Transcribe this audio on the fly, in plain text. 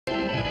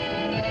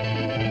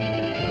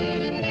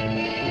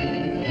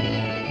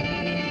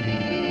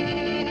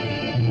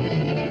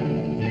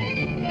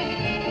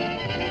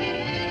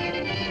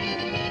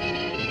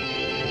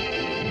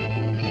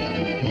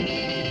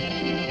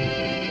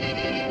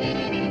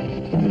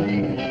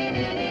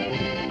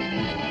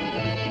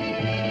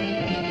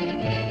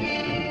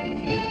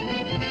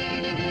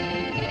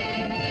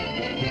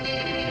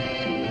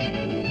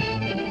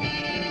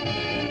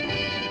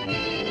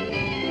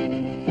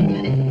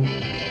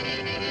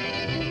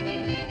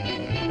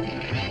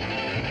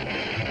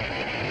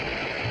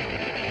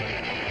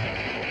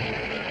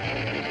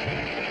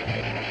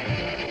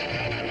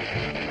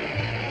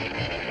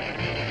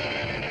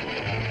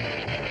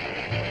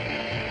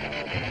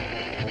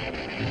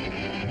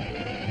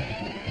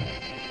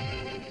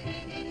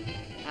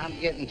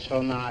Getting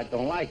so now I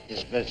don't like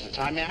this business.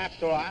 I mean,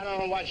 after all, I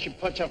don't know why she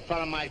puts up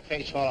front of my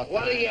face all the time.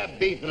 What are you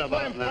beefing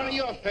about in front of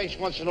your face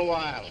once in a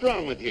while. What's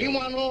wrong with you? You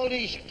want all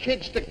these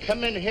kids to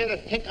come in here to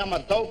think I'm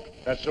a dope?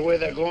 That's the way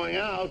they're going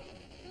out.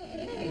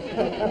 If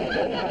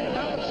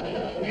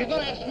you're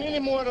going to ask me any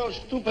more of those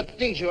stupid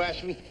things you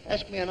ask me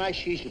a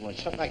nice, easy one,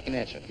 something I can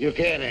answer. You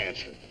can't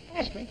answer it.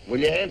 Ask me. Will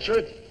you answer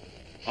it?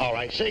 All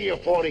right, say you're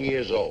 40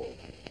 years old.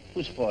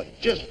 Who's 40?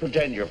 Just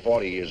pretend you're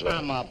 40 years old.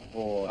 I'm a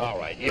boy. All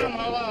right, I'm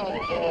a little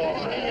boy.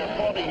 Say you're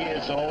 40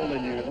 years old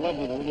and you're in love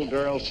with a little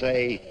girl,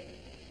 say,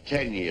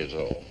 10 years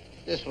old.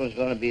 This one's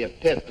going to be a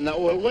pip. Now,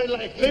 well, wait till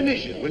I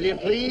finish it, will you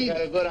please? You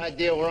got a good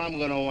idea where I'm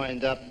going to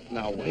wind up.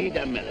 Now, wait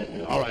a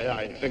minute. All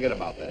right, forget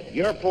about that.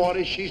 You're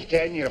 40, she's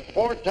 10, you're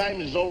 4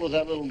 times as old as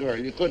that little girl.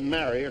 You couldn't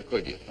marry her,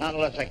 could you? Not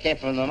unless I came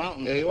from the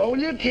mountains. Hey, well, will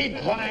you keep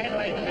quiet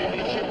like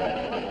finish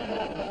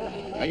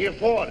it? Now, you're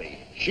 40,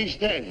 she's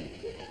 10.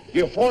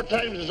 You're 4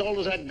 times as old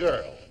as that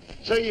girl.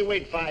 So you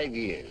wait 5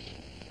 years.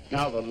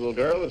 Now the little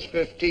girl is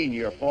 15,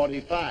 you're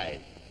 45.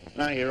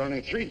 Now you're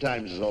only 3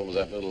 times as old as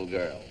that little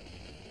girl.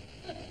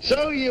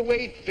 So you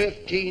wait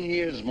 15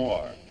 years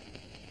more.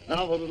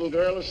 Now the little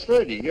girl is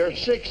 30, you're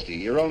 60.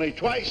 You're only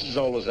twice as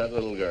old as that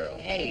little girl.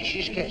 Hey,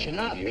 she's catching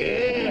up.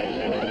 Yes.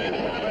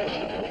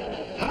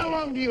 How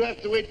long do you have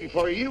to wait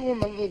before you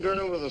and the little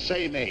girl are the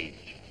same age?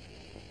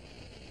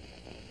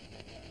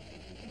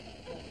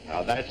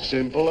 Now that's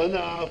simple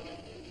enough.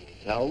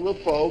 Tell the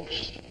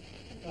folks.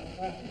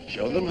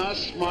 Show them how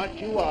smart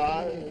you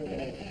are.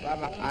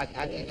 I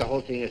think the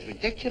whole thing is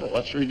ridiculous.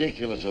 What's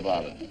ridiculous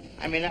about it?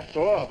 I mean, after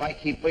all, if I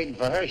keep waiting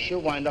for her, she'll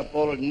wind up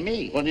older than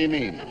me. What do you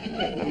mean?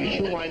 I mean,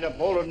 she'll wind up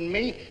older than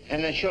me,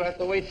 and then she'll have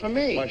to wait for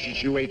me. Why should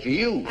she wait for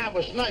you? I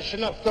was nice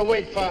enough to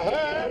wait for her.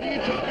 What are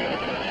you talking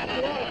about?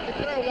 After all, if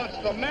the girl wants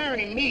to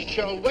marry me,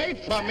 she'll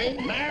wait for me.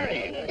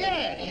 Marry?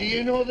 Yes. Do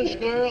you know this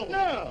girl?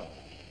 No.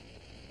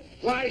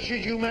 Why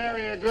should you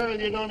marry a girl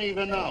you don't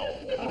even know?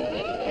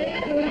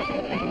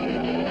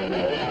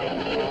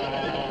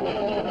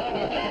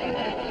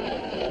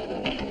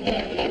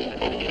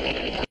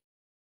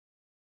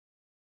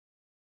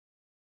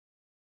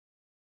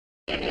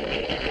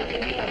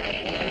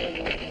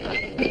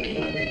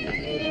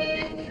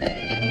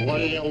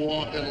 What are you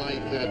walking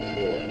like that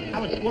for? I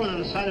was born on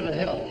the side of a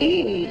hill.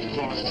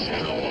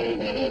 Costello.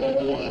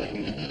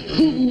 1,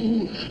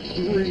 2,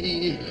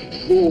 3,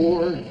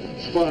 4,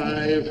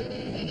 5,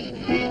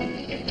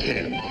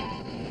 10.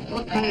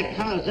 What kind of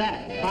count is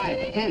that?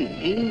 5, 10.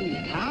 Ain't you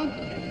count?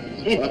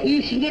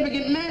 You should never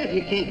get mad if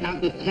you can't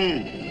count to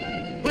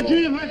 10. What's the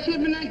universe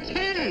living on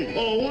 10?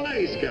 Oh,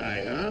 wise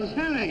guy, huh?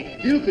 Sonny,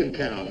 You can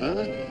count,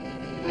 huh?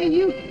 are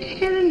you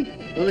kidding?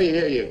 Let me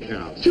hear you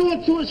count. 2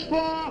 and 2 is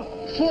 4.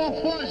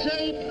 4, 4 is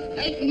 8.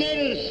 8 and 8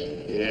 is...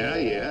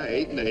 Yeah,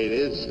 8 and 8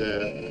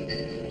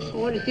 is,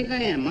 What do you think I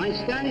am,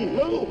 Einstein?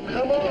 Lou,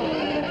 come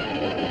on.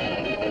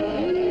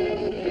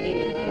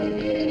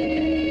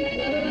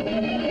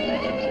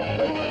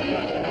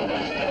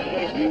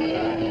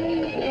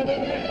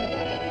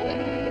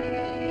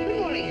 Good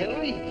morning,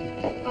 Hillary.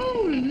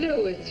 Oh,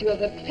 Louis, you're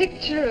the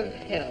picture of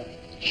health.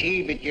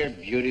 Gee, but you're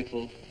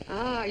beautiful.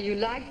 Ah, you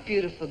like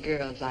beautiful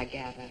girls, I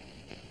gather.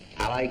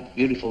 I like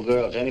beautiful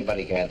girls.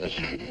 Anybody gathers.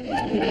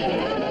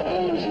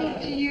 Bonjour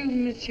to you,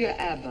 Monsieur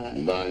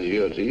Abbott.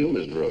 Bonjour to you,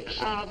 Miss Brooks.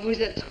 Ah, vous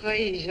êtes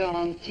très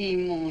gentil,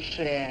 mon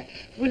cher.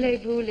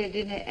 Voulez-vous le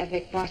dîner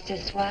avec moi ce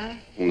soir?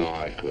 No,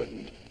 I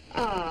couldn't.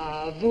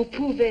 Ah, vous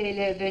pouvez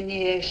le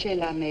venir chez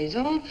la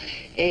maison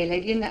et le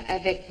dîner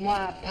avec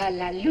moi par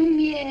la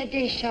lumière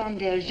des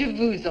chandelles, je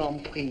vous en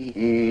prie.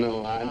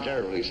 No, I'm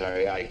terribly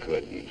sorry, I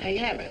couldn't. Hey,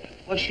 Abbott,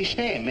 what's she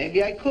saying?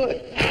 Maybe I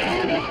could.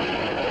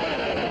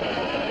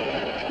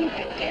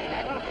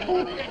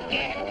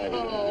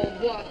 Oh,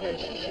 what a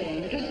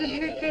shame. Does it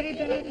hurt very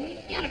badly?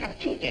 Yeah, I got a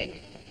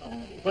toothache.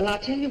 Well, I'll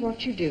tell you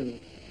what you do.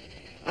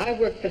 I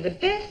work for the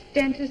best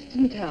dentist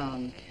in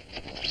town.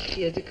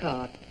 Here's a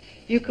card.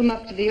 You come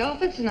up to the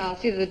office and I'll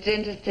see that the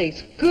dentist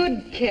takes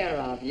good care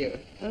of you.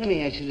 Let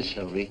me ask you this,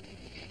 Hillary.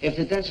 If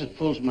the dentist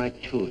pulls my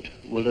tooth,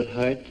 will it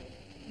hurt?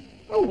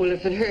 Oh, well,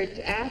 if it hurts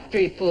after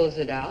he pulls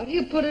it out,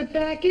 you put it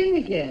back in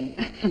again.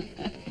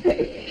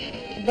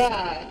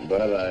 Bye.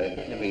 Bye-bye.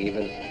 Never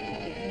even...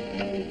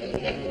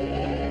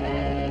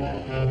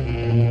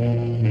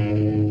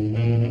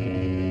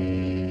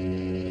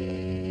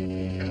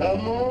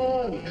 Come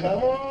on,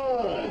 come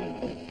on.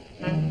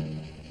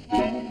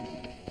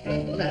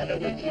 What's the matter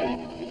with you?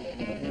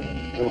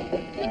 Come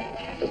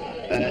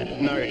on.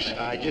 Nurse,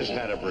 I just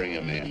had to bring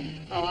him in.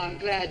 Oh, I'm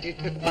glad you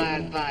took my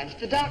advice.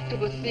 The doctor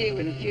will see you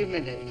in a few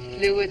minutes.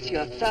 Lewis,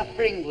 your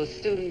suffering will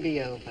soon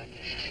be over.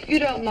 You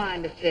don't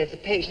mind if there's a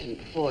patient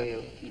before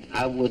you?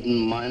 I wouldn't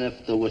mind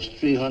if there was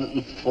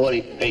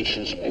 340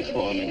 patients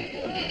before me.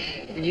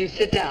 You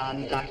sit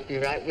down. The doctor will be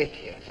right with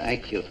you.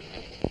 Thank you.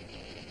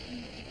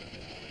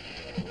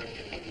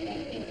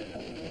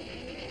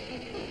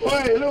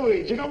 Hey,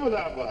 Louis, you come with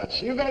that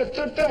much? You got a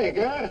toothache,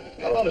 huh?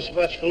 Hello, Mr.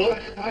 Butchkaloop.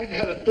 I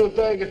got a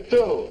toothache,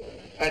 too.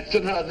 That's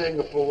nothing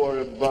to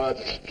worry about.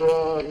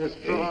 Strong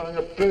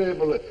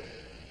people.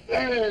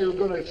 Hey, you're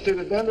going to see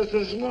the dentist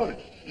this morning?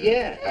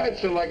 Yeah.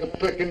 That's like a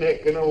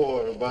picnic. Don't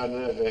worry about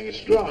nothing.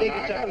 Strong. Think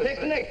it's a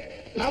picnic?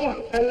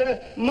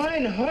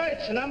 Mine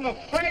hurts, and I'm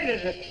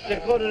afraid to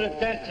go to the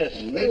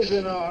dentist.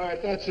 Listen, all right,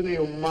 that's in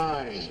your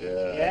mind.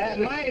 Yeah,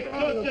 my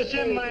tooth is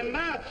in my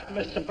mouth,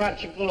 Mr.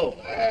 Butchkaloop.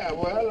 Yeah,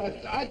 well,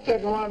 I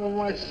take him out of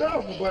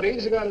myself, but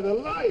he's got the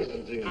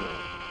license, you know.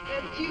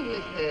 That's you,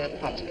 Mr.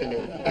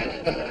 Costello.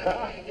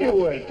 You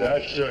wait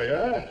there,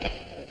 sir, huh?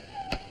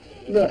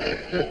 No.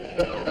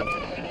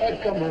 I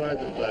come right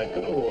back.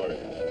 Don't worry.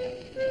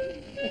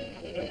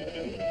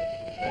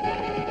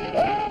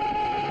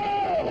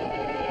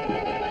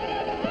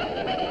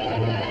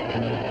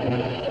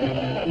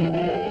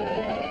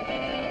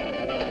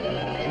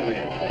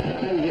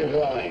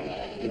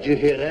 Did you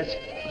hear that?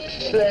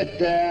 Sit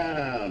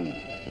down.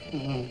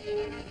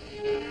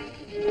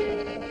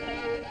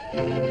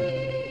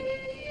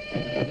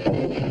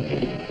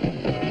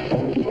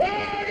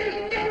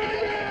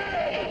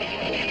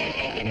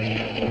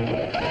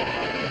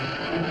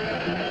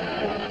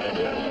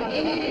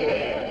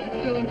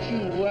 Don't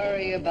you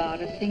worry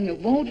about a thing. It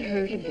won't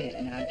hurt a bit.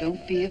 Now,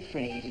 don't be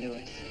afraid,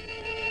 Lewis.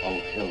 Oh,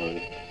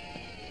 Hillary.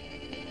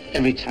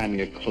 Every time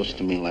you're close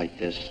to me like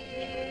this,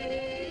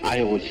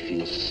 I always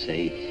feel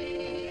safe.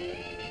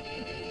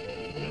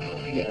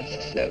 Oh, you're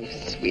so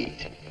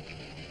sweet.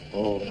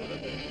 Oh,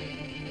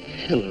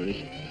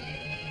 Hillary,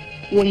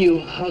 when you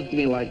hug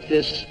me like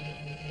this,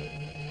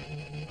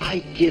 I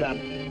get a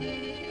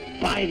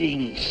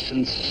biting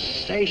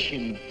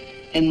sensation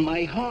in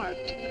my heart.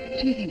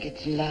 Do you think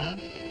it's love?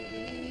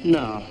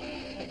 No,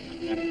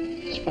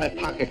 it's my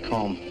pocket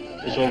comb.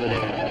 It's over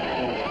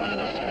there.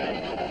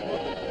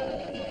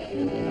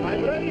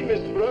 I'm ready,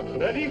 Miss Brooke.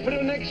 Ready for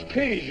the next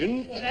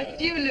patient.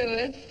 That's you,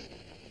 Lewis.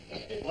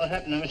 What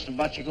happened to Mr.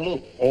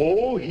 Butchkaloop?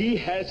 Oh, he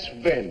has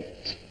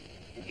went.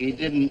 He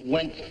didn't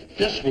went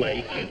this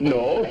way.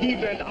 No, he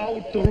went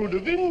out through the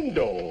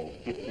window.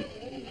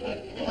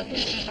 But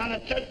this is on the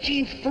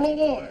 13th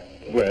floor.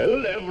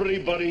 Well,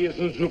 everybody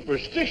isn't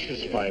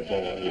superstitious, my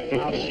boy.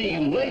 I'll see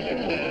you later.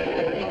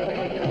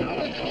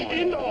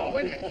 In the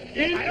office.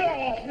 In the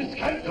office.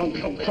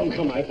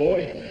 Come, my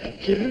boy.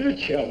 Get in the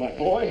chair, my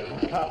boy.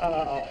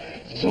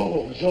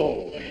 So.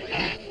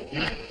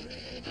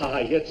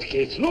 Jetzt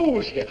geht's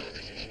los hier.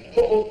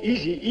 Oh,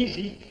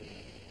 easy.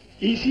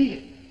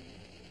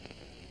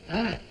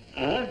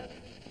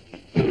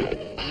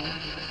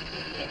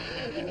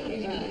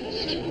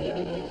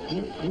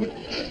 Good.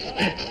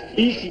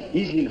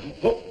 Easy now.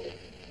 Oh,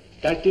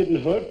 that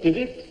didn't hurt, did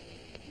it?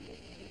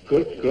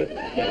 Good.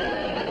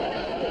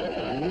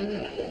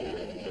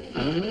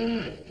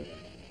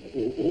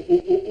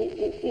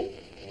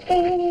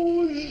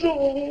 Oh, so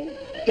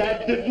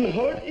that didn't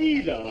hurt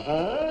either,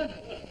 huh?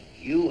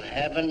 You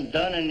haven't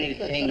done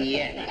anything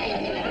yet.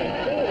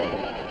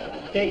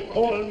 They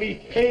call me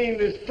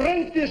Painless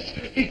Prentice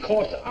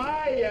because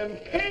I am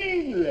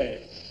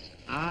painless.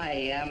 I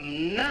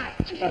am not.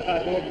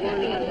 Don't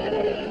worry.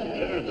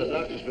 The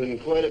doctor's been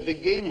quite a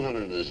big game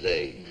hunter this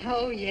day.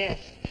 Oh, yes.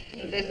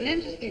 There's an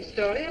interesting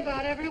story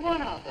about every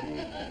one of them.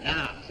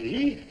 Now,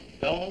 See?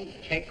 don't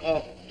take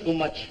off too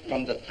much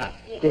from the top.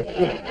 Good.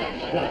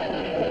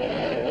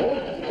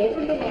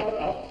 Open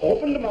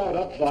the mouth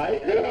up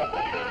wide.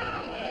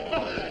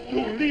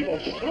 You leave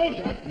us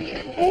frozen.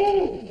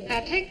 Oh!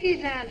 Now, take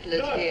these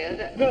antlers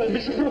here. No,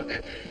 Miss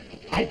Brooke,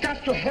 I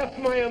got to have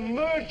my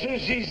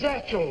emergency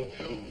satchel.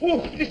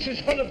 Oh, this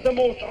is one of the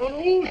most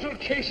unusual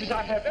cases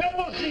I have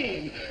ever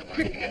seen.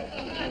 Quick.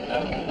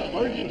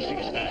 Emergency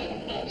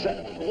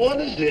satchel.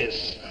 What is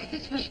this?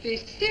 This must be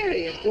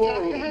serious. The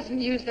doctor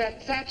hasn't used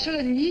that satchel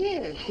in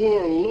years.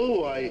 Poor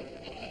Lou,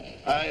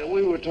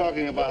 we were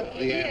talking about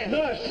the... Yes.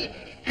 Nurse,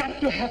 got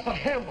to have a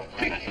hammer.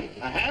 Quick.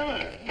 A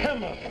hammer?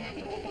 Hammer.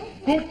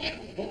 Good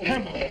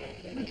hammer.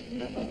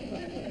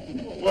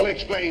 Well,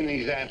 explain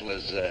these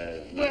antlers.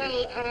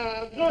 Nurse,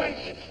 a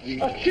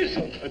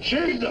chisel. A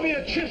chisel? Give me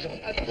a chisel.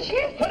 A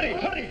chisel? Hurry.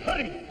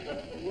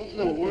 What in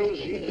the world is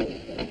he doing?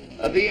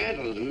 The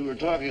antlers, we were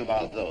talking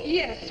about those.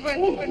 Yes,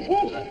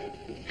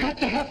 Got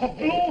to have a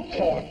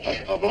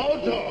blowtorch. A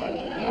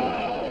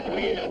blowtorch?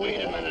 Wait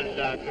a minute,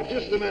 Doctor.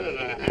 Just a minute.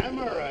 A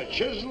hammer, a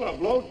chisel, a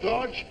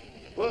blowtorch?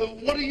 Well,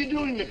 what are you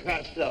doing to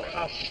Costello?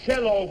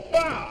 Costello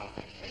bar.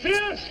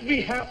 First,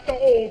 we have to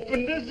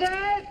open the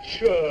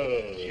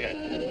satchel.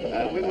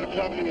 Yeah. We were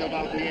talking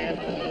about the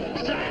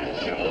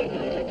satchel.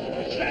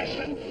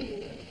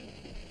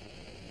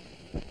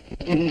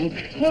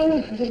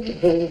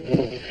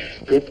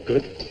 Good,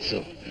 good.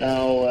 So.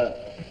 Now,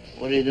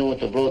 what are you doing with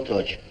the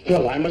blowtorch?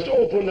 Well, I must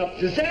open up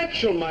this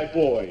action, my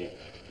boy.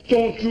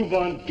 Don't you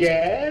want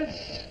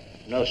gas?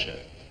 No, sir.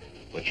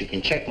 But you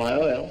can check my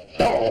oil.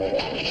 Oh,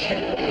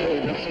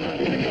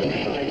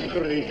 my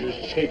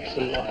gracious sakes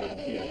alive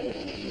here.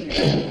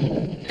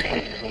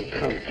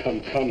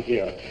 Come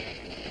here.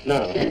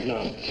 Now,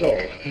 so.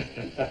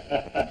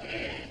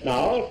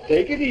 Now,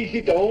 take it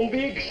easy. Don't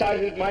be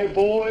excited, my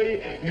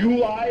boy.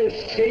 You are as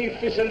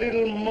safe as a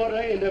little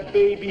mother in a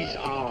baby's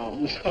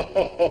arms.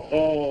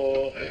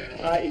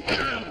 I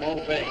am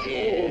over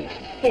here.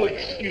 Oh,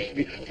 excuse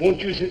me.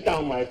 Won't you sit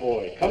down, my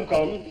boy?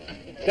 Come.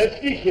 Setz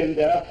dich in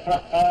there.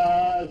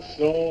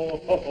 So,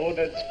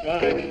 that's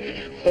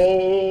fine.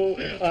 Oh,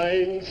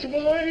 1, 2,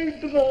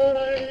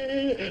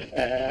 3,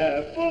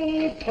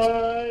 apple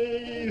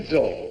pie.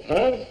 So,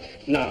 huh?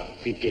 Now,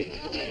 begin.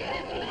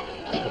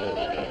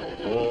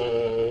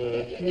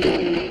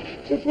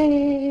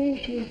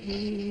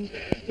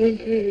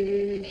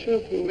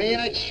 May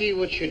I see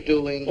what you're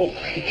doing? Oh,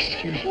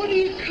 excuse me. What are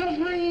you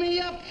covering me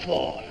up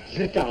for?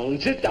 Sit down.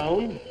 Sit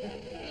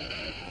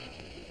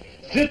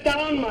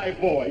down, my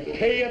boy.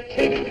 Pay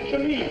attention to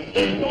me.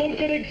 Don't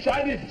get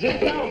excited. Sit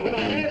down. When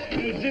I ask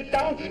you to sit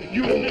down,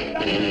 you sit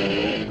down.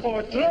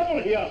 Or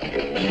trouble here.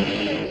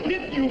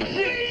 Sit, you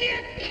sit.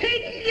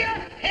 Keep your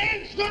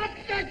hands off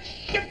the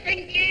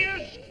shipping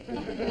gears!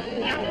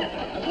 Now,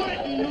 put it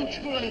in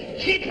neutral and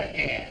keep it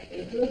there.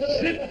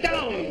 Sit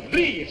down,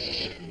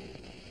 please.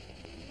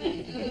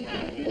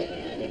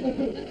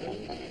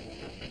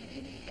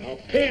 Now,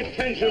 pay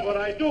attention to what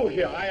I do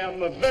here. I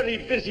am a very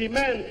busy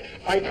man.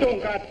 I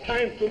don't got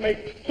time to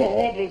make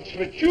troubles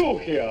with you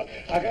here.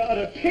 I got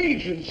other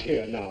patients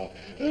here now.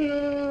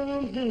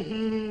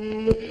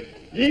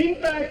 Lean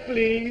back,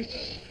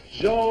 please.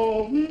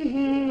 So,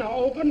 now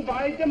open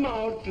wide the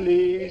mouth,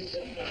 please.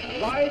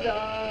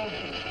 Wider.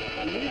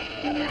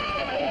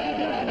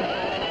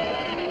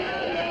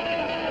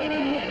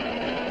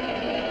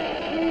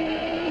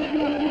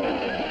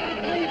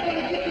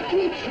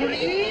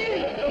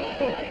 3.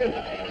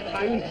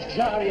 I'm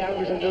sorry, I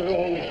was on the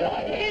wrong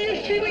side. Can you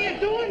see what you're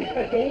doing?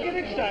 Don't get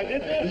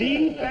excited.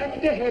 Lean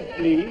back the head,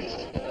 please.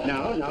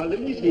 Now, let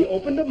me see.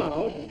 Open the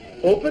mouth.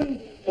 Open.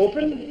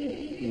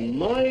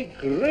 My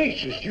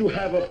gracious, you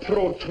have a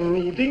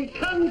protruding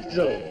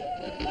tonsil.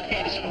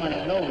 That's my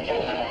nose.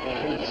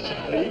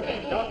 Sorry.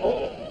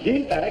 Now,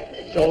 lean back.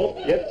 So,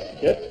 yes.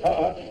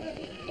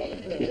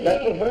 Is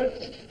that what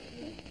hurts?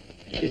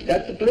 Is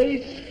that the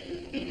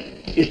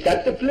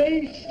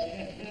place?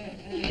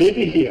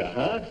 Maybe here,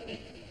 huh?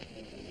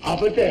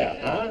 Over there,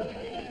 huh?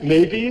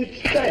 Maybe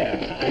it's there.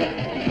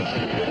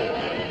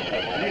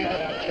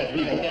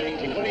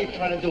 What are you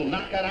trying to do,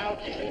 knock that out?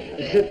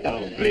 Sit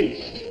down,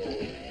 please.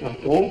 Now,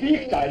 don't be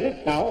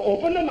excited. Now,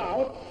 open the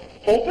mouth.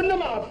 Open the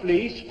mouth,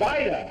 please.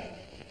 Wider.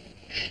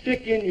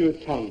 Stick in your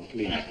tongue,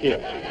 please. Here.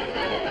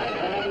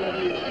 Let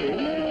me see.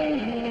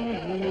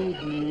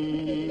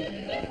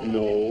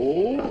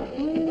 No.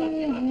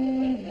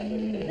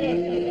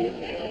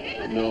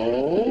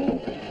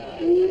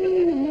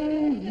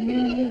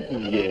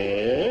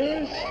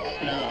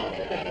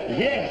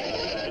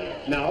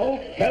 Yes. Now,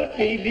 help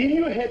me. Lean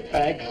your head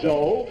back,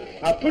 so.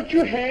 Now, put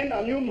your hand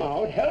on your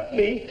mouth. Help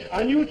me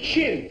on your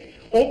chin.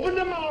 Open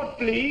the mouth,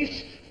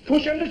 please.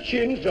 Push on the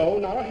chin, so.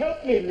 Now,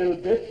 help me a little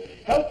bit.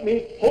 Help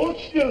me. Hold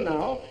still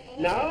now.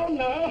 Now.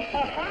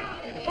 Ha, ha.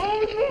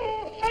 Oh, no.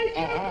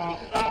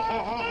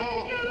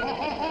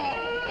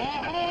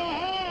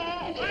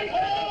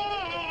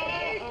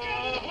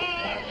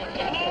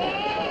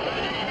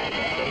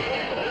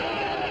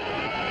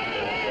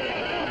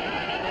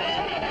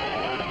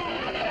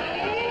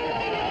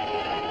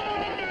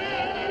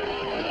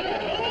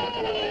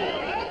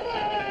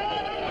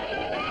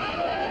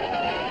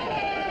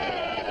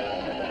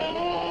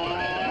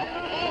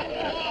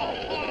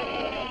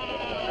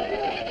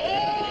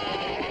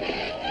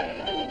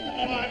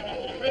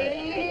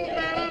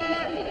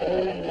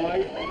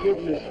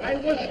 Goodness, I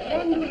was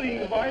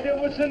wondering why there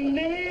was a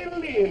nail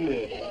in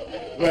it.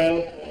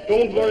 Well,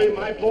 don't worry,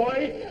 my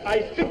boy.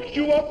 I fixed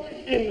you up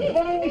in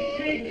one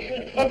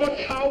shake of a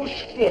cow's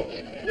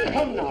foot.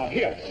 Come now,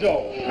 here,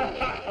 so.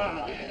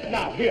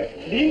 Now, here,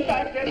 lean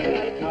back and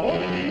right now.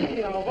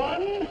 Now,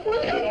 1,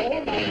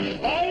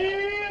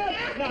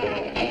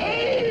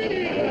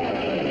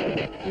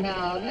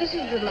 Now, this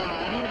is the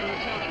lion of the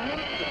top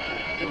notebook.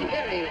 It's a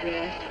very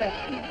rare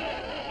specimen.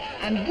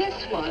 And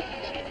this one...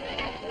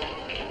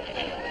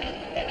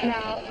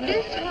 Now,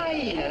 this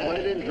hyena...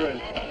 Wait a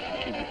minute.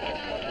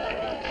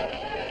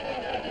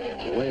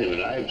 Wait a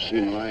minute, I've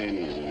seen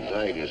lions and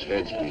tigers'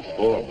 heads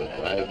before, but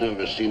I've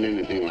never seen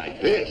anything like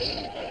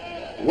this.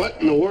 What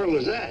in the world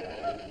is that?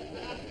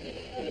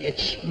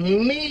 It's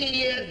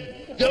me, you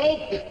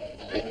dope!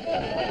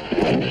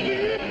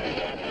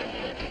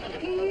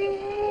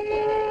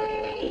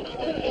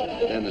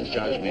 Dennis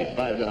charged me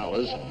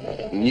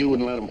 $5, and you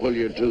wouldn't let him pull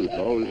your tooth.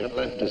 All we got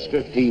left is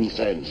 15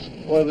 cents.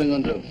 What are we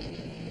going to do?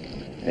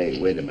 Hey,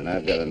 wait a minute,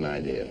 I've got an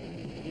idea.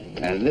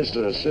 And this is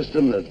a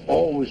system that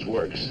always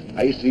works.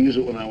 I used to use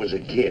it when I was a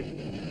kid.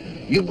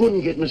 You go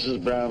and get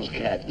Mrs. Brown's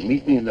cat and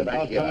meet me in the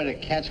backyard. Don't tell me the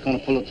cat's gonna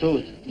pull a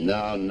tooth.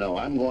 No,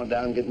 I'm going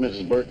down and get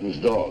Mrs. Burton's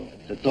dog.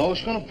 The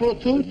dog's gonna pull a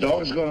tooth? The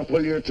dog's gonna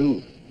pull your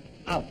tooth.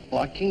 A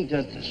barking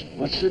dentist.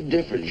 What's the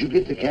difference? You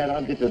get the cat,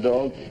 I'll get the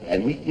dog,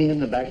 and meet me in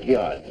the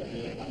backyard.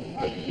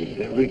 But be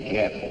very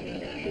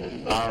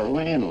careful. Our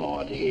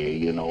landlord here,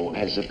 you know,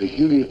 has a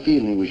peculiar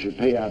feeling we should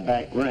pay our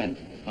back rent.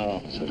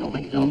 Oh. So don't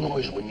make no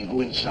noise when you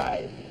go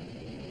inside.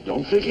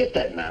 Don't forget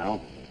that now.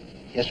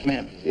 Yes,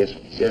 ma'am. Yes,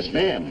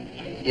 ma'am.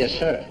 Yes,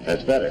 sir.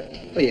 That's better.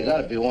 Well, you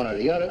gotta be one or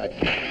the other.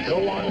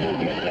 Go on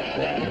and get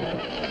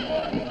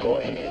that. Go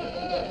ahead.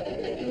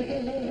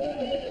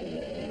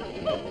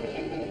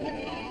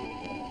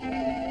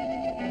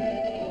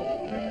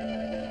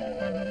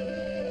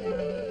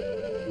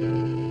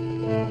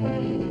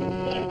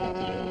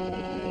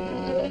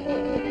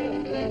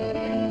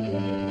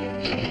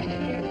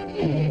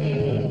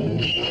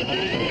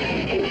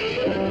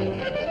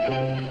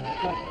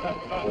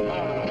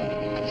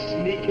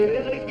 Sneaking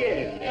in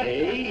again,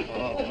 eh?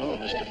 Oh, no,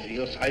 Mr.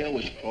 Fields. I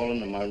always crawl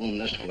into my room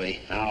this way.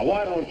 Now,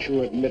 why don't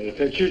you admit it,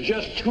 that you're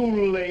just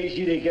too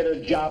lazy to get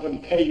a job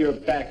and pay your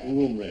back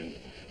room rent?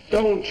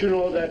 Don't you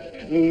know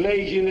that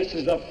laziness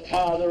is the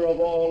father of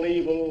all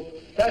evil?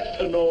 That's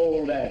an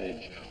old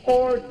adage.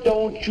 Or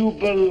don't you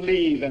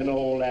believe in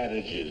old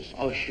adages?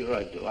 Oh, sure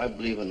I do. I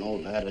believe in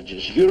old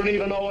adages. You don't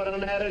even know what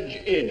an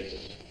adage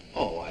is.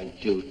 Oh, I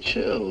do,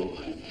 too.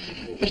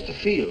 Mr.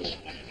 Fields,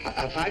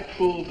 if I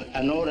prove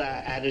an old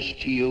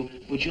adage to you,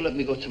 would you let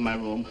me go to my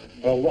room?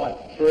 Well,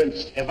 what, for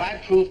instance? If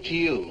I prove to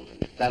you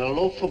that a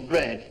loaf of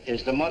bread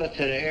is the mother to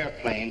the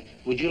airplane,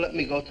 would you let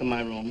me go to my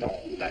room? Oh,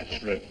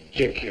 that's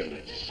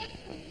ridiculous.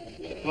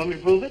 You want me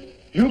to prove it?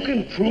 You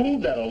can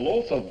prove that a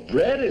loaf of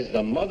bread is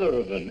the mother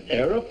of an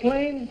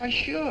airplane? Why,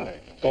 sure.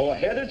 Go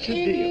ahead, it's a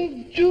deal.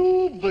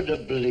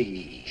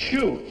 Indubitably.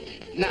 Shoot.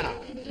 Now,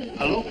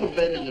 a loaf of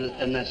bread is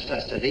a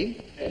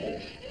necessity,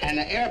 and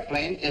an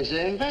airplane is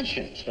an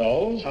invention.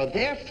 So? So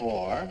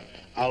therefore,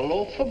 a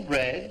loaf of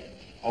bread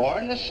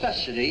or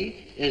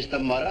necessity is the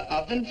mother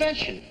of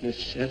invention.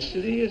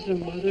 Necessity is the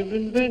mother of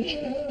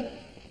invention.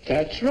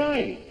 That's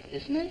right.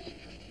 Isn't it?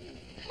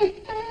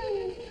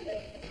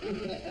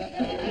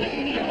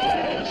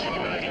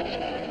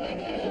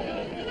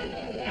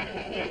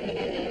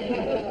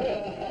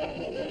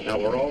 Now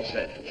we're all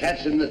set.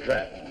 Cat's in the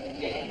trap.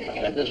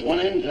 Got this one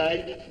end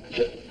tied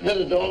to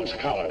the dog's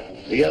collar.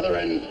 The other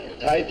end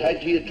tied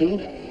to your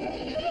tooth.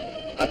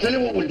 I'll tell you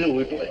what we'll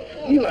do.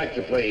 You like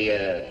to play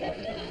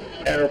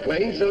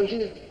airplanes, don't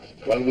you?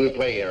 Well, we'll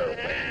play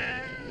airplanes.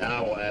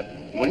 Now,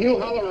 when you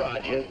holler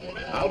Roger,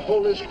 I'll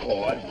pull this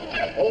cord,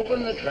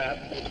 open the trap,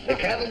 the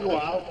cat will go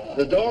out,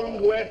 the dog will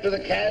go after the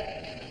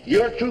cat,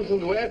 your tooth will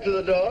go after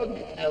the dog.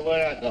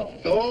 Where'd I go?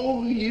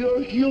 Oh,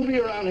 you'll be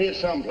around here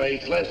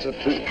someplace, less a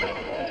tooth.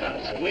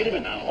 Now, wait a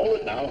minute now, hold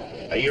it now.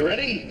 Are you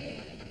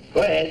ready?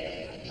 Go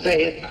ahead,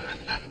 say it.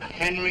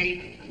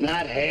 Henry.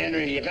 Not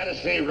Henry, you gotta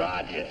say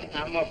Roger.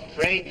 I'm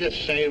afraid to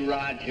say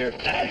Roger.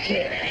 That's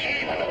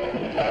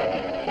it.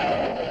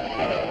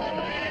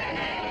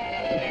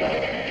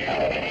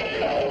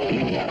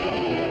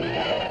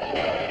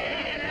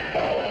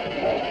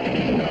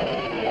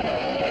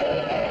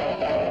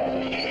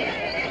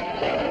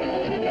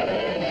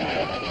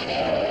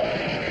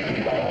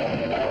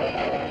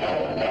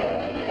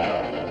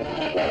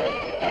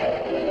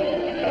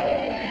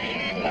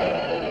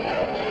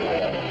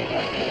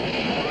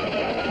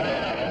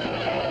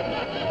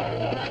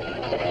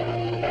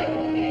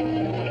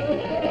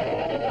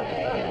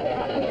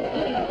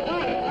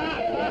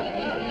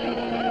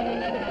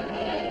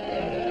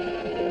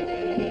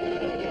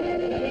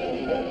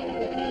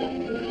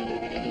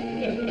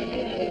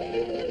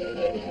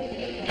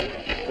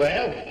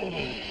 Well,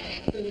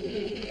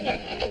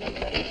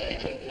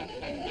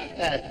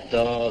 That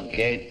dog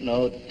ain't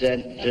no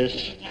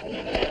dentist.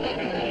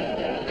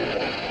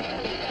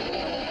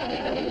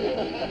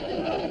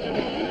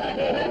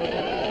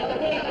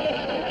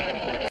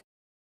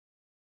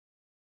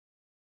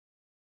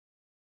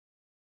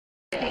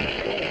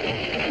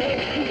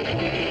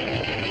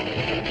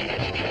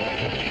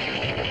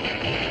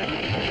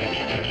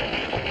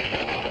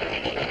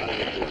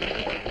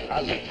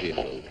 how's it feel?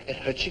 It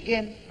hurts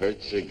again?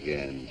 Hurts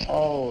again.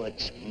 Oh,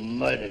 it's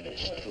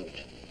murderous, tooth.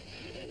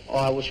 Oh,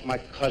 I wish my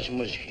cousin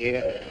was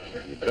here.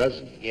 Your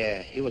cousin?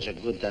 Yeah, he was a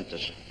good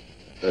dentist.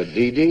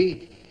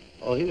 DD?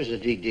 Oh, he was a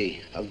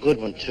DD, a good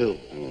one too.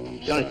 Oh,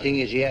 The only thing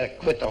is, he had to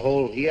quit the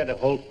whole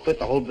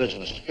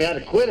business. He had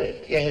to quit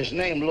it. Yeah, his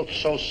name looked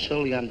so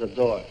silly on the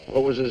door.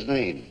 What was his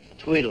name?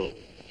 Tweedle,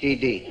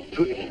 DD.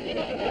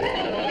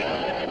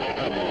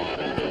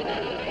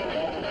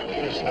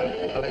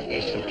 I'll let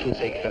you some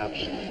toothache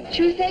drops.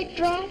 Toothache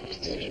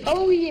drops?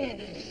 Oh,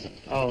 yes.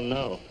 Oh,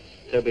 no,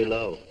 they're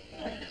below.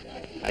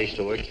 I used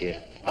to work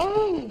here.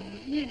 Oh,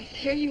 yes,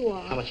 here you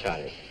How are. much are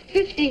they?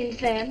 15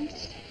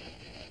 cents.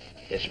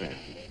 Yes, ma'am.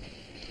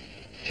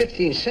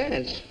 15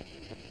 cents?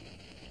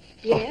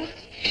 Yes.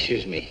 Oh,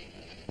 excuse me.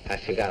 I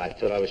forgot. I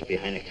thought I was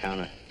behind the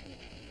counter.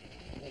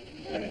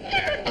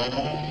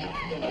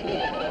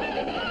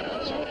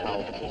 That's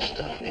powerful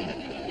stuff, ain't it?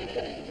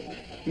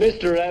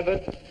 Mr.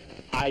 Abbott,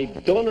 I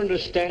don't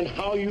understand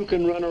how you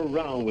can run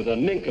around with a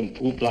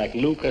nincompoop like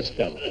Lou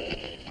Costello.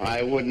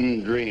 I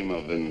wouldn't dream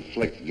of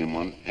inflicting him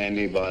on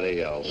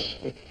anybody else.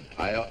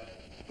 Oh,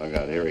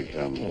 God, here he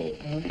comes.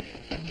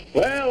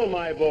 Well,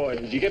 my boy,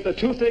 did you get the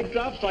toothache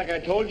drops like I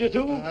told you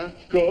to?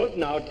 Good.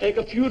 Now take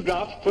a few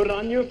drops, put it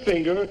on your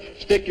finger,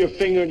 stick your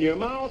finger in your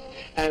mouth,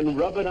 and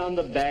rub it on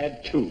the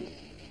bad tooth.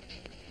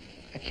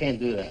 I can't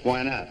do that.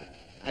 Why not?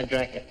 I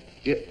drank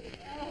it.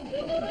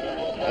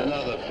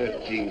 Another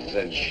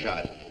 15-cent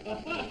shot.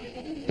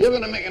 You're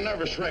gonna make a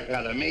nervous wreck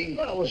out of me.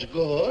 That was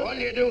good. All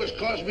you do is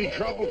cause me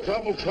trouble.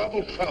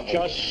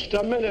 Just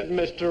a minute,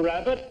 Mr.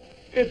 Abbott.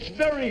 It's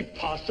very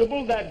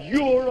possible that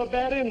you're a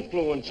bad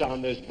influence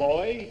on this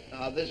boy.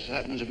 Now, this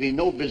happens to be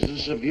no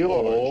business of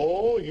yours.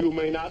 Oh, you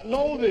may not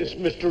know this,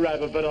 Mr.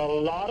 Abbott, but a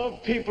lot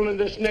of people in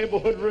this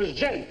neighborhood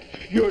resent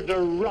your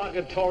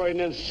derogatory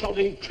and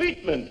insulting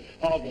treatment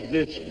of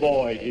this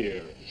boy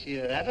here. See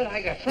that, Abbott?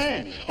 I got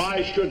friends.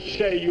 I should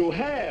say you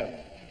have.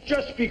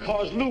 Just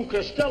because Lou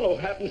Costello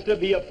happens to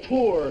be a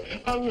poor,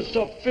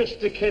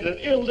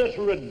 unsophisticated,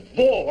 illiterate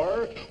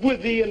bore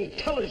with the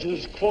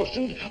intelligence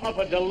quotient of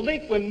a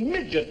delinquent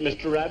midget,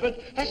 Mr.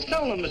 Abbott. That's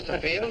stolen, Mr.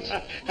 Fields.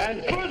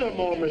 And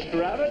furthermore,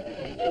 Mr. Abbott,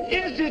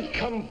 is it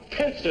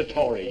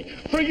compensatory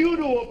for you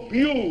to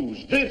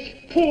abuse this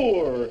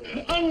poor,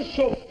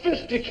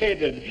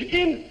 unsophisticated,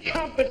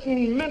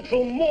 incompetent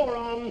mental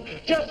moron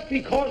just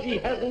because he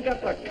hasn't got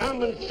the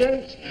common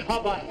sense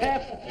of a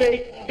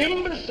half-baked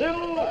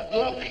imbecile?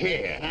 Look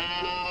here.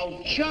 Now,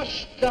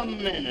 just a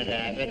minute,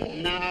 Abbott.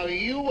 Now,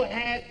 you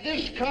had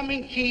this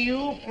coming to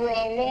you for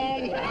a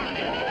long time.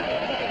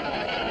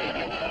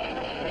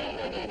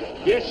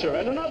 Yes, sir.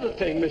 And another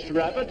thing, Mr.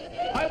 Abbott,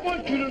 I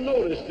want you to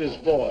notice this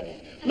boy.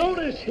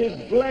 Notice his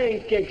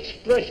blank,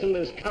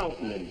 expressionless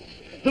countenance,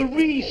 the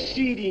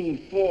receding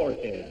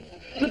forehead,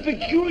 the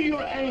peculiar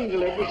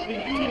angle at which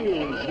the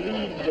ears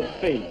leave the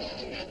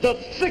face, the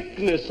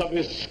thickness of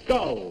his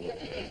skull,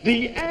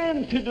 the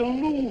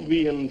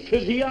antediluvian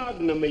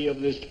physiognomy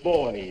of this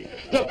boy,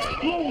 the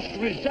close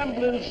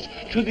resemblance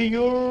to the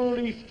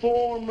early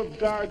form of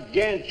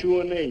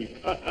gargantuan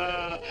ape.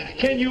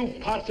 Can you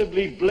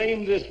possibly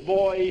blame this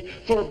boy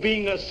for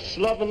being a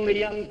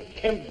slovenly,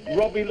 unkempt,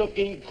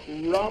 grubby-looking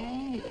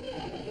crumb?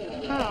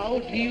 How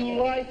do you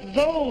like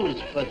those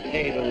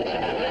potatoes?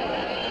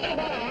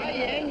 Try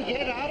and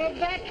get out of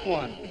that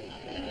one.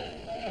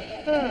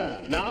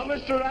 Now,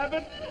 Mr.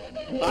 Abbott,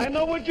 I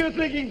know what you're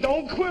thinking.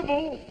 Don't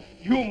quibble.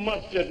 You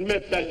must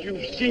admit that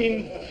you've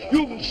seen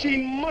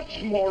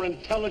much more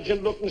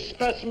intelligent-looking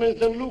specimens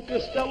than Lou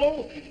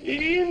Costello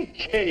in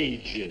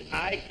cages.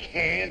 I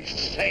can't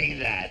say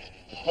that.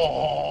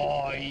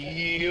 Oh,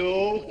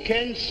 you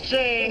can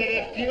say it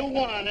if you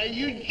want to.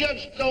 You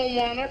just don't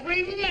want to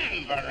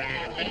remember,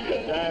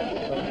 Abbott.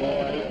 That's the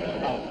boy.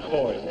 Of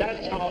course.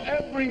 That's how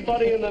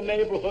everybody in the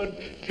neighborhood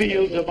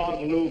feels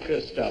about Lou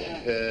Costello.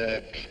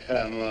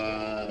 Come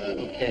on.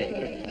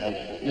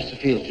 Okay. Mr.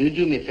 Fields, will you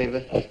do me a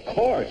favor? Of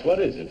course. What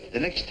is it? The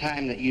next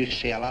time that you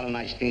say a lot of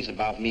nice things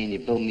about me and you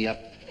build me up,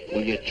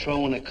 will you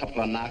throw in a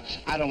couple of knocks?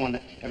 I don't want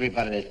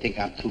everybody to think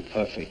I'm too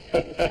perfect.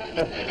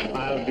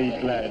 I'll be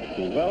glad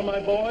to. Well, my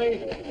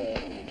boy,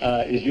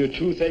 is your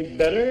toothache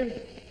better?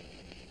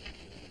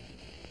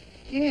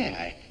 Yeah,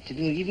 I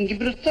didn't even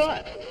give it a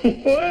thought.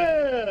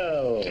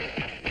 Well.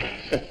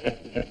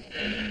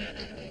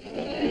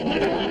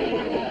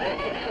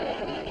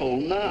 Oh,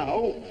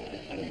 now.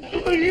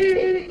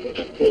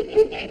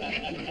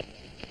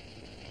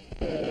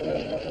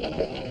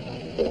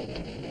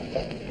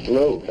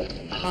 Lou,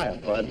 Hi,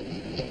 Bud.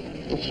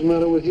 what's the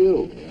matter with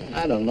you?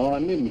 I don't know.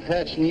 I'm even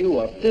patching you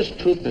up. This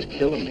tooth is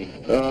killing me.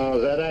 Oh,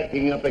 is that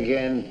acting up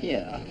again?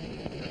 Yeah.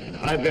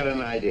 I've got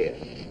an idea.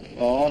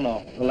 Oh,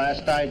 no. The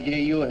last idea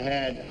you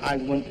had, I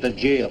went to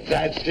jail.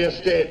 That's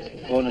just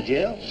it. Going to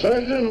jail?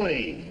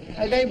 Certainly.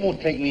 They won't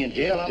take me in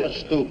jail. I'm a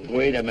stoop.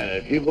 Wait a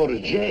minute. If you go to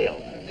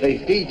jail, they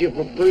feed you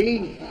for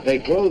free, they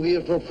clothe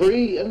you for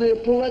free, and they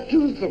pull that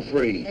tooth for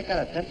free. They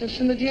got a dentist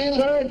in the jail?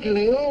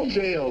 Certainly, all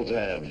jails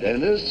have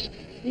dentists.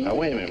 Now,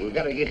 wait a minute. We've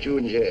got to get you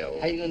in jail.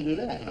 How you going to do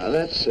that? Now,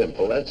 that's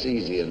simple. That's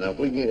easy enough.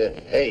 We can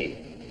hey,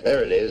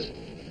 there it is.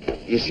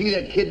 You see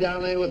that kid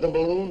down there with the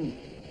balloon?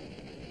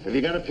 Have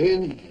you got a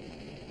pin?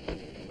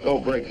 Go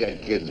break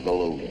that kid's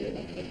balloon.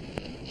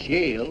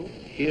 Jail?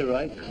 Here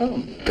I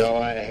come.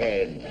 Go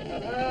ahead.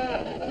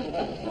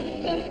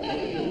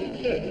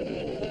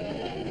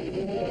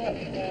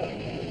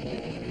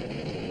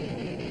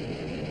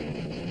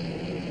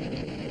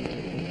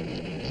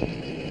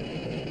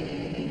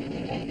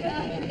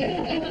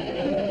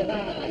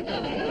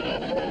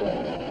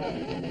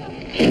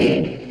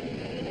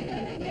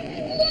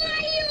 Why,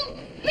 you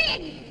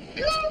big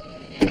goose!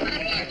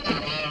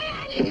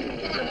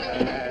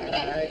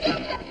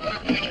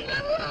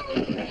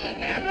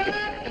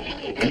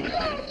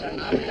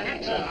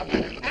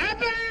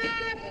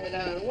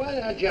 Why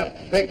don't you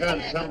pick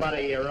on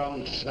somebody your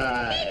own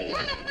size? He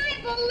got my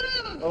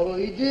balloon! Oh,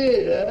 he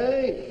did,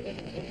 eh?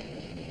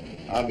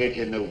 I'll get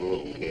you a new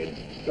broom, kid.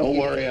 Don't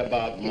worry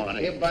about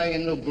money. He'll buy you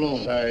a new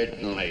broom.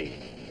 Certainly.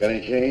 Got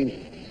any change?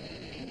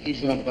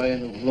 He's not buying a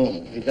new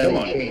broom. He Come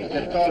on.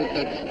 That's all he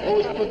does.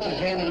 Always puts his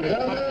hand in his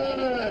pocket.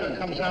 Never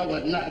comes out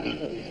with nothing.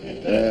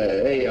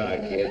 There you are,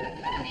 kid.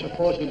 I'm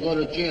supposed to go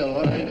to jail,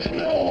 all right?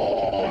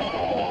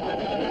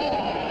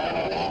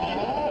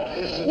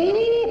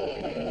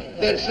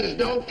 This is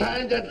no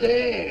time to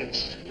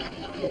dance.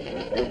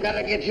 We've got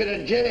to get you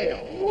to jail.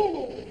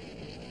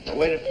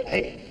 Wait a...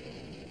 Hey,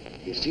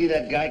 you see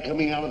that guy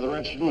coming out of the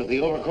restroom with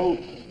the overcoat?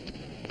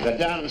 Go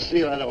down and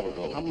steal that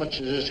overcoat. How much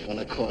is this going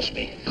to cost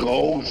me?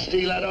 Go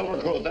steal that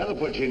overcoat. That'll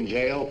put you in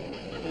jail.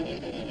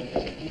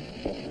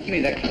 Give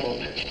me that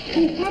coat.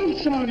 Oh, I'm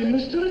sorry,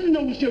 mister. I didn't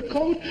know it was your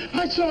coat.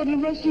 I saw it in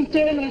the restaurant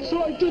there, and I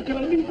took it. I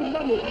leave the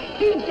money.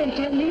 Please don't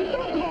tell me.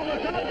 Don't call the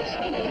cops.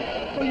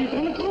 Oh, you're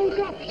going to call the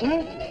cops,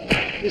 huh?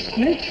 You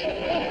snitch.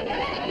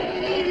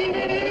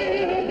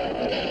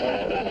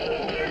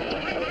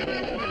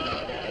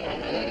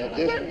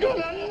 They're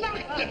gonna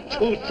knock the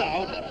tooth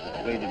out.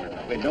 Wait a minute.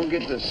 Wait, don't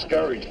get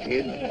discouraged,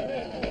 kid.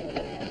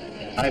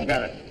 I've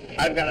got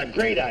a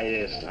great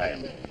idea this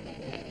time.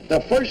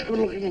 The first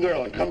good-looking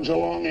girl that comes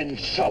along,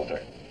 insult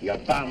her. You're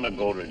bound to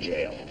go to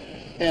jail.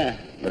 Yeah.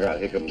 Look out,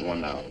 here comes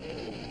one now.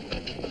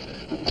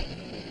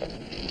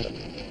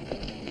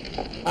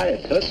 Hiya,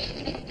 Toots.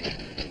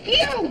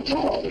 You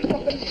tall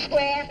fucking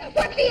square.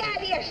 What's the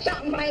idea of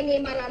shouting my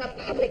name out on a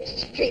public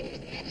street?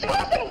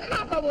 Suppose some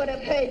copper would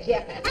have heard you.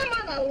 I'm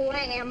on a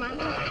lamb. I'm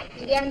hot.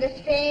 Do you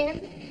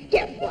understand?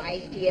 Get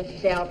wise to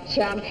yourself,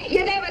 chum.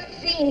 You never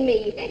seen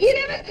me. You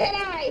never set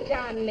eyes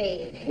on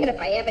me. And if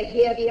I ever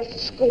hear of you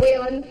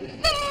squealing,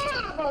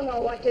 I don't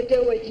know what to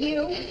do with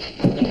you.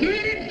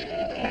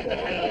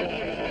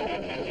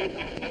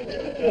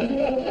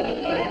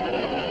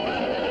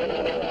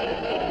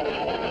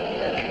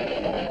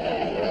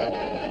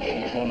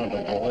 One of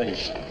the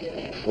boys.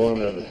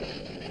 One of the...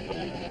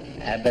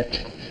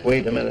 Abbott.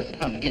 Wait a minute.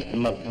 I'm getting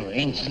my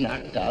brains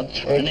knocked out,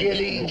 trying to get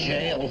in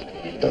jail.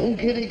 Don't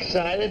get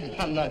excited.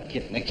 I'm not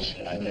getting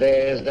excited.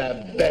 There's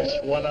the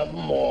best one of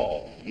them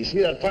all. You see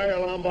that fire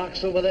alarm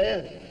box over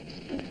there?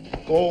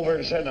 Go over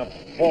and send a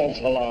false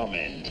alarm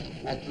in.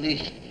 At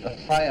least the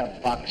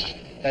firebox.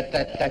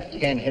 That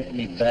can't hit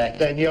me back.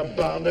 Then you're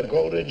bound to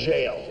go to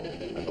jail.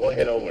 Now go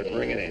ahead over and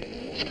bring it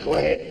in. Go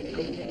ahead.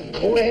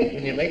 Go ahead.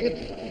 Can you make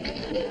it?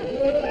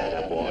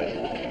 Atta boy.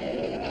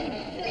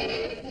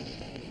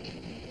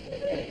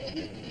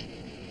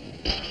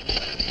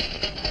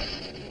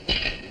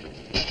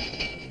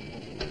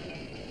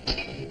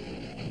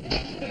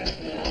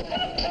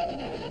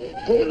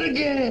 Pull it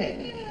again.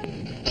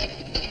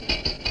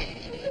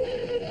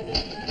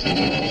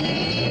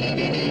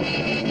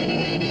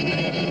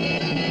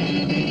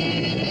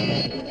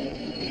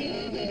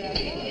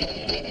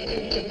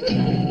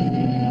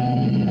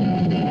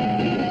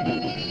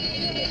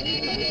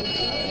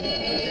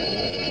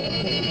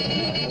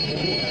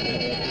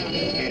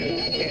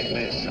 Can't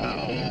miss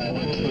now.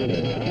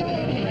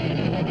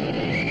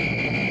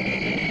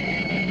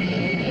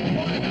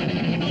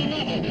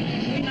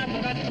 We knocked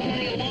about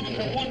 20 alarms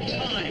at one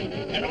time,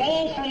 and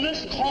all from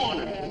this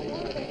corner.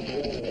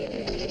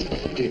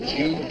 Did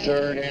you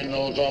turn in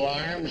those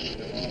alarms?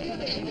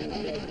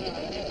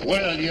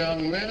 Well,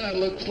 young man, it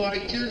looks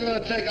like you're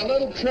going to take a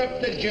little trip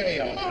to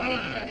jail. Come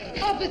on.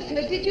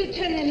 Officer, did you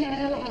turn in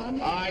that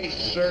alarm? I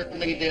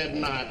certainly did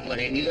not,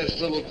 lady. This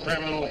little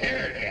criminal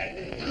here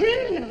did.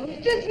 Criminal?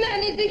 This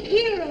man is a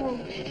hero.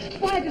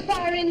 Why, the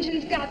fire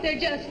engines got there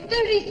just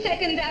 30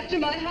 seconds after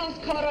my house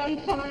caught on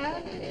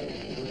fire.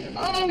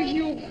 Oh,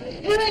 you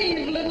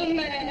brave little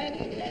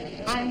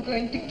man. I'm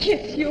going to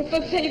kiss you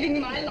for saving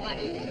my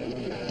life.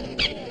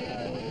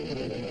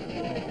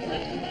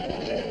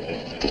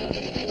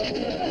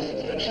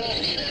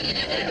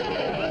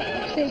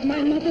 Saved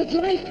my mother's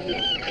life,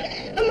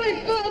 and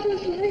my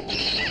father's life,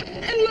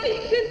 and my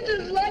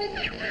sister's life.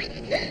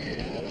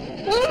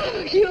 Oh,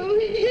 you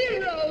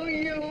hero,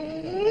 you.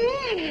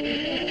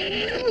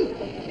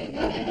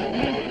 Now,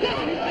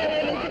 is there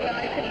anything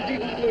I can do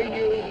for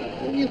you?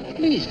 Will you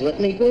please let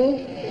me go?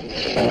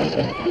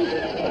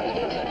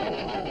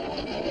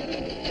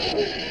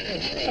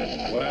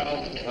 Well,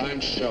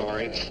 I'm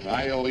sorry.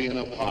 I owe you an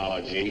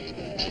apology.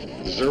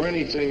 Is there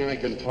anything I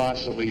can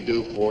possibly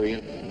do for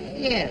you?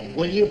 Yeah,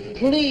 will you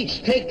please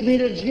take me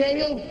to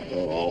jail?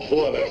 Oh,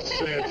 what a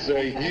sense of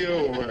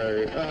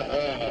humor.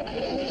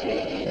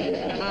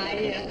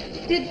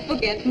 I did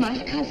forget my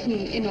cousin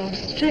in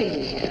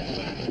Australia.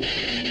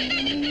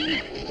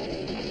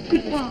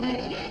 Goodbye.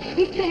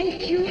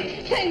 Thank you.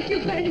 Thank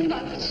you very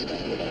much.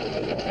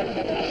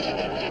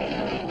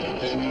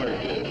 Sure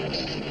did.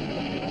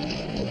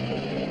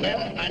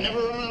 Well, I never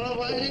run out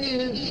of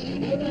ideas.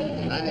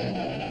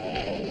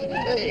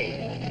 Hey,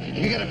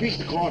 you got a piece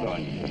of cord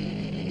on you.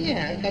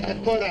 Yeah, I got the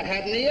cord I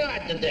had in the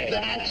yard today.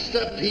 That's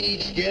the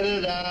piece. Get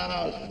it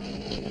out.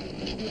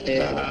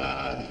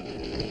 Yeah.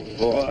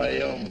 Boy,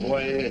 oh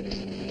boy.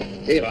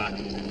 Here,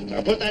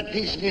 now put that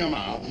piece in your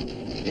mouth,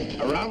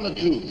 around the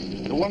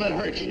tooth, the one that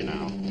hurts you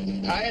now.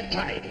 Tie it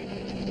tight.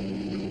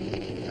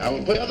 I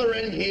will put the other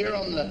end here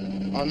on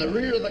the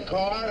rear of the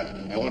car,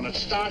 and when it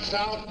starts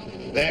out,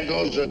 there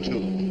goes the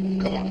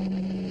tube. Come on.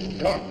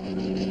 Come on.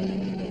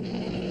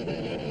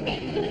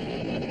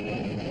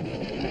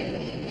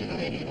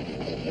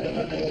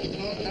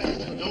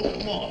 Don't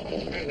come on.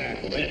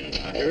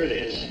 Here it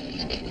is.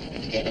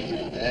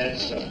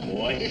 That's the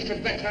boy.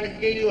 Mr. Beck, I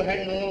gave you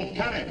had a long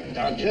time.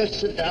 Now just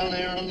sit down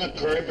there on the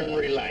curb and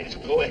relax.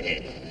 Go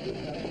ahead.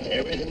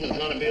 Everything is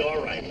going to be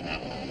all right now.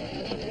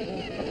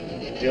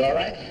 You all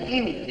right?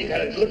 You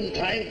got a good and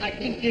tight? I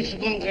think this is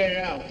going to get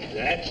out.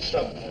 That's the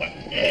boy.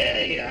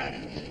 There you are.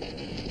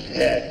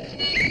 Yeah.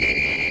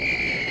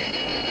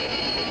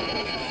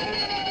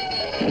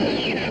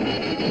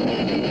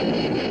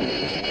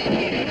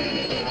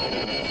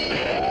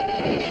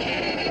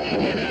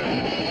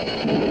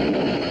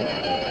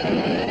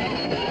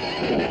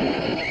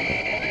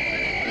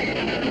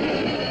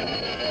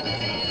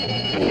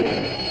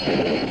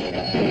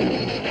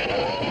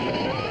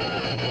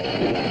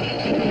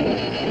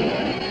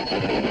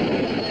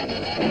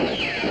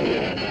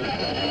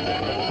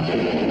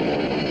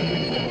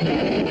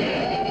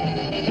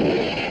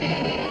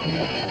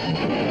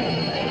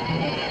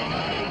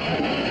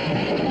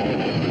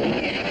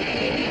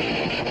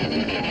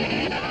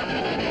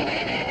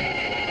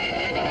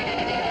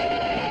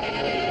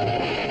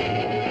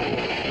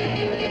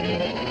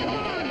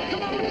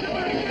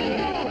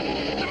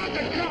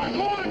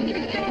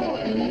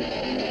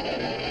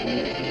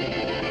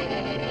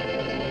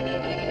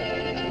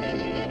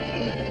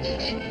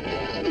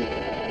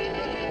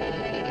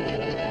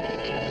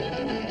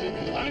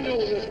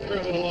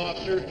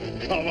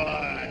 Come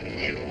on,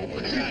 you.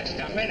 Just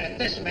a minute.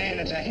 This man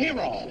is a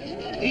hero.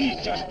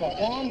 He's just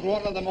performed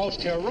one of the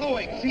most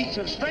heroic feats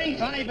of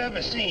strength I've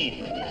ever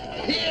seen.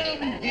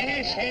 Him?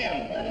 Yes,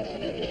 him.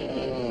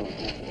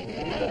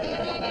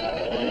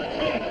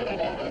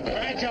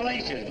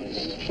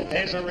 Congratulations.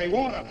 There's a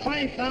reward of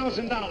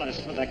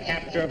 $5,000 for the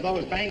capture of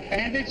those bank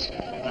bandits.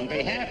 On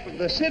behalf of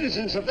the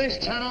citizens of this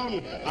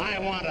town, I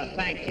want to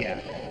thank you.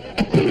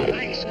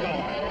 Thanks,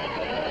 God.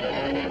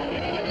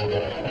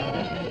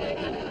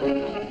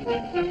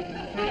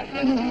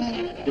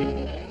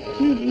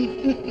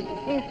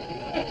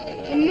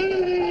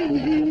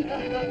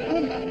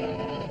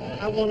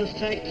 I want to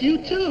thank you,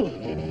 too.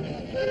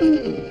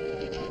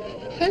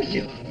 Thank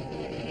you.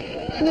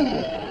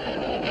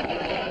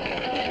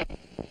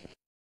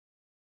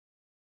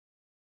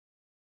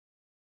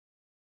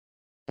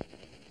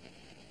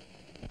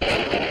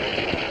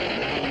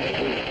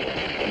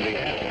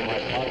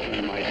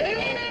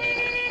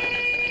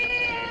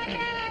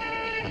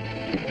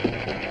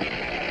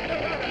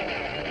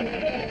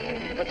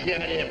 What's the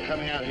idea of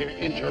coming out here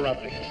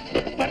interrupting?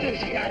 What is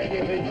the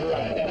idea of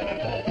interrupting?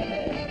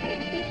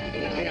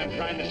 You think I'm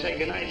trying to say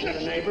goodnight to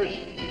the neighbors?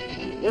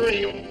 Where are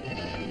you?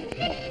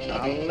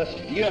 Now,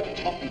 listen, you're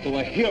talking to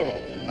a hero.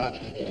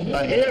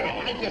 A hero?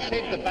 I just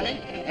saved the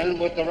bank, and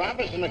with the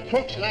robbers and the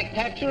crooks, and I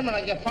captured them, and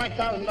I get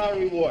 $5,000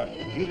 reward.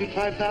 You get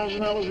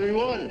 $5,000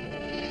 reward.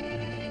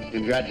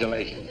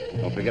 Congratulations.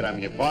 Don't forget I'm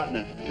your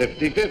partner.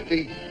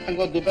 50-50. I'm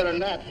going to do better than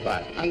that.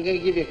 What? I'm going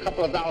to give you a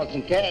couple of dollars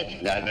in cash.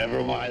 Now,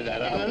 never mind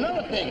that. And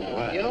another thing.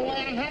 What? You know why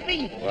I'm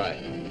happy? Why?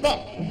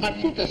 Look, my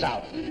tooth is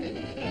out.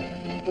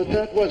 But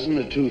that wasn't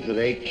a tooth that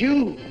ate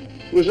you.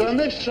 It was on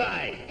this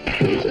side.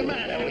 What's the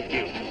matter with